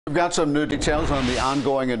We've got some new details on the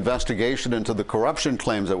ongoing investigation into the corruption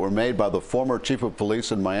claims that were made by the former chief of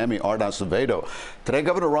police in Miami, Acevedo. Today,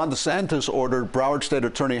 Governor Ron DeSantis ordered Broward State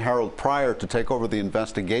Attorney Harold Pryor to take over the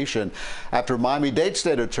investigation after Miami-Dade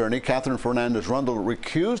State Attorney Katherine Fernandez Rundle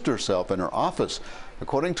recused herself in her office.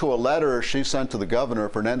 According to a letter she sent to the governor,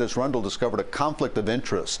 Fernandez Rundle discovered a conflict of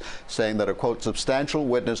interest, saying that a, quote, substantial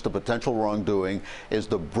witness to potential wrongdoing is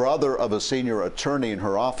the brother of a senior attorney in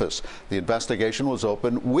her office. The investigation was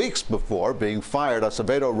opened weeks before being fired.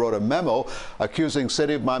 Acevedo wrote a memo accusing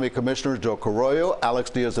City of Miami Commissioners Joe Carollo, Alex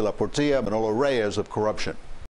Diaz de la Portilla, and Manolo Reyes of corruption.